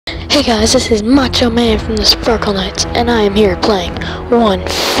Hey guys, this is Macho Man from the Sparkle Knights, and I am here playing One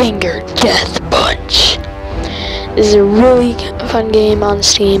Finger Death Punch. This is a really fun game on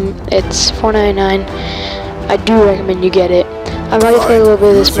Steam. It's $4.99. I do recommend you get it. I've already played a little bit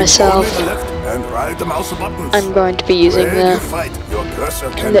of this myself. I'm going to be using the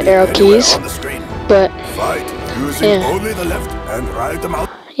arrow keys, but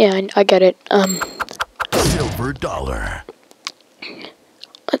yeah, I get it. Silver dollar.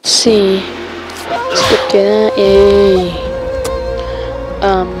 Let's see. Let's look at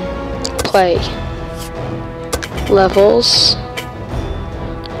play levels.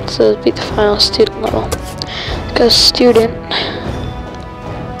 So it'll be the final student level. Go student.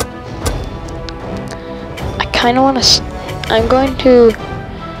 I kind of want to. I'm going to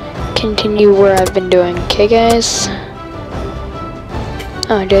continue where I've been doing. Okay, guys.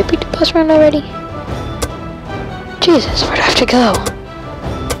 Oh, did I beat the bus run already? Jesus, where do I have to go?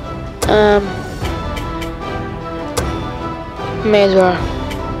 May as well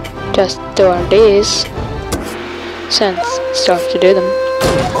just do one of these, since it's tough to do them.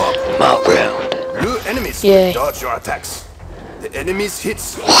 Mob round. Blue enemies dodge your attacks. The enemy's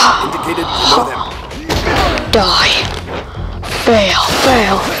hits indicated below them. Die. Fail.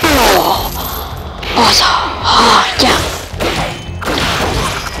 Fail. Oh. Awesome. Yeah.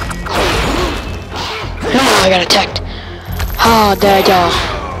 Oh, I got attacked. Oh, there you go.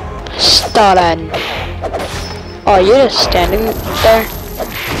 Stolen. Oh, you're just standing there?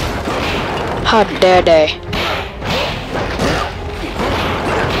 How dare they?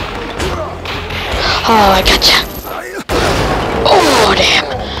 Oh, I gotcha. Oh, damn.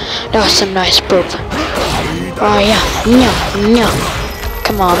 That was some nice poop. Oh, yeah. No.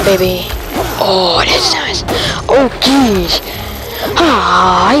 Come on, baby. Oh, that's nice. Oh, jeez.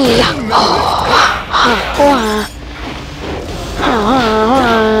 Ah, yeah. Oh,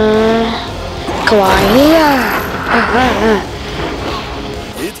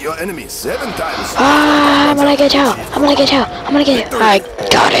 Hit your enemy 7 times. I'm gonna get you. I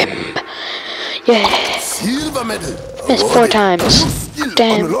got him. Yeah. Silver medal. Missed 4 times.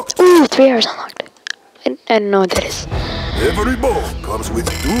 Damn. Ooh, 3 hours unlocked. I don't know what that is. Every bow comes with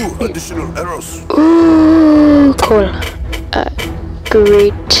 2 additional arrows. Ooh, cool.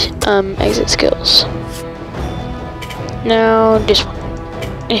 Great exit skills. Now this one.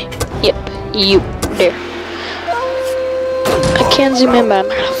 Yep, you there. I can't zoom in, but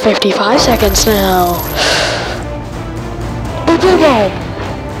I'm at 55 seconds now. Boom, boom, boom,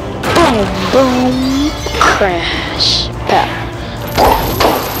 boom, boom, crash, pow.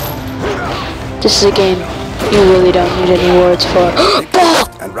 This is a game you really don't need any words for. Ball!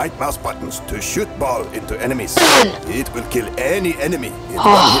 And right mouse buttons to shoot ball into enemies. It will kill any enemy in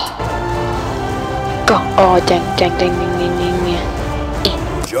 1 hit. Go! Oh, dang.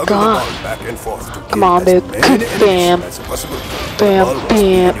 Juggle the ball back and forth to Come on, dude. Bam. Bam. Oh,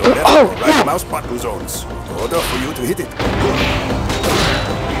 right yeah. mouse button zones in order for you to hit it.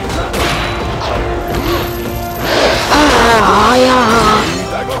 Ah, yeah.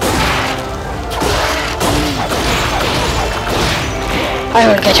 I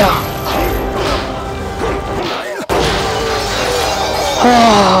will get you.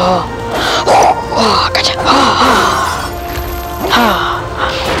 Oh, gotcha.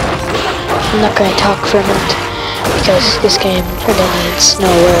 I'm not going to talk for a minute because this game really needs no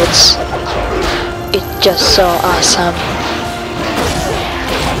words. It's just so awesome.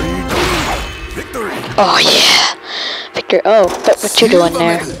 Victory. Oh yeah, Victor. Oh, what you doing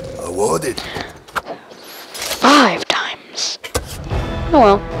there? Awarded. 5 times. Oh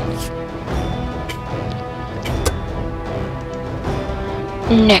well.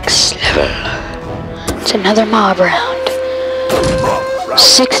 Next level. It's another mob round.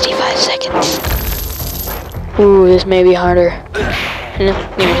 65 seconds. Ooh, this may be harder. No,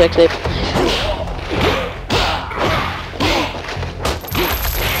 here's actually.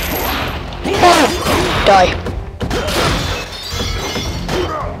 Die.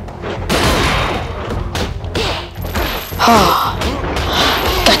 Ah,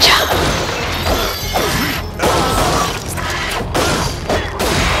 gotcha.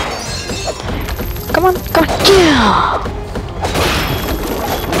 Come on, yeah.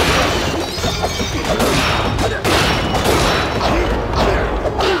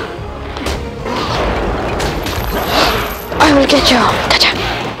 I will get you. Gotcha.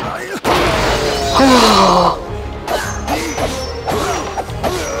 Oh.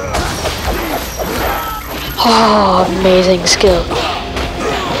 Oh, amazing skill.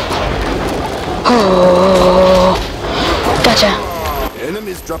 Oh. Gotcha.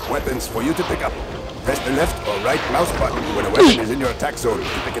 Enemies drop weapons for you to pick up. Press the left or right mouse button when a weapon is in your attack zone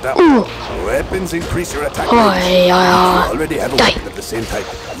to pick it up. Weapons increase your attack range. If you already have a weapon of the same type,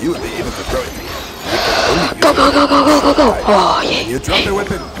 you will be able to throw it. Go, go, go, go, go, go, go. Oh, yeah. When you drop the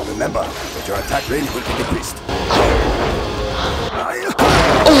weapon, remember that your attack range will be decreased.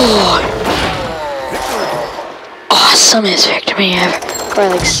 Awesomest victory ever.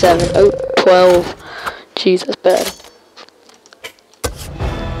 Probably like 7. Oh, 12. Jeez, that's bad.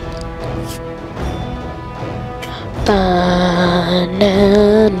 I'm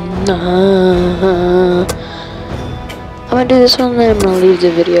gonna do this one, then I'm gonna leave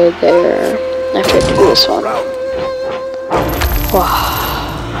the video there after I do this one.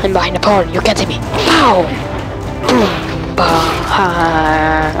 Wow. I'm behind the pole, you can't see me. Pow! Boom!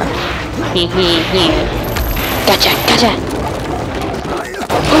 Bah! Hee hee hee. Gotcha, gotcha!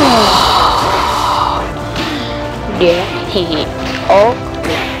 Oh! Yeah, hee hee. Oh!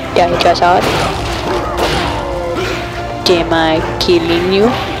 Yeah, you just saw it. Am I killing you?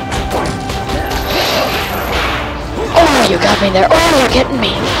 Oh, you got me there. Oh, you're getting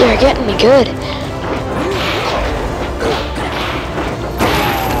me. You're getting me good.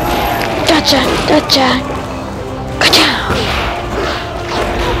 Gotcha, gotcha. Gotcha.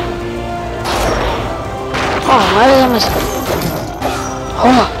 Oh, I was almost...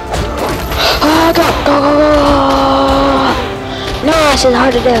 Oh. Oh, go, go, go, go. No, this is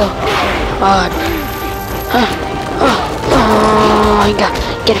hard to do. Oh. Huh. Oh, get him,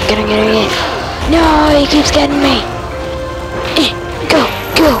 get him, get him, get him. No, he keeps getting me. Go,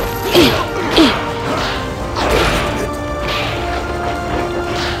 go,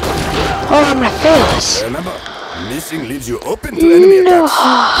 Oh, I'm gonna fail this. Remember, missing leaves you open to enemy attacks.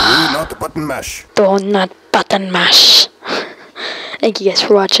 Do not button mash. Do not button mash. Thank you guys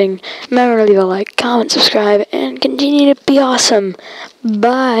for watching. Remember to leave a like, comment, subscribe, and continue to be awesome.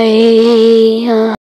 Bye.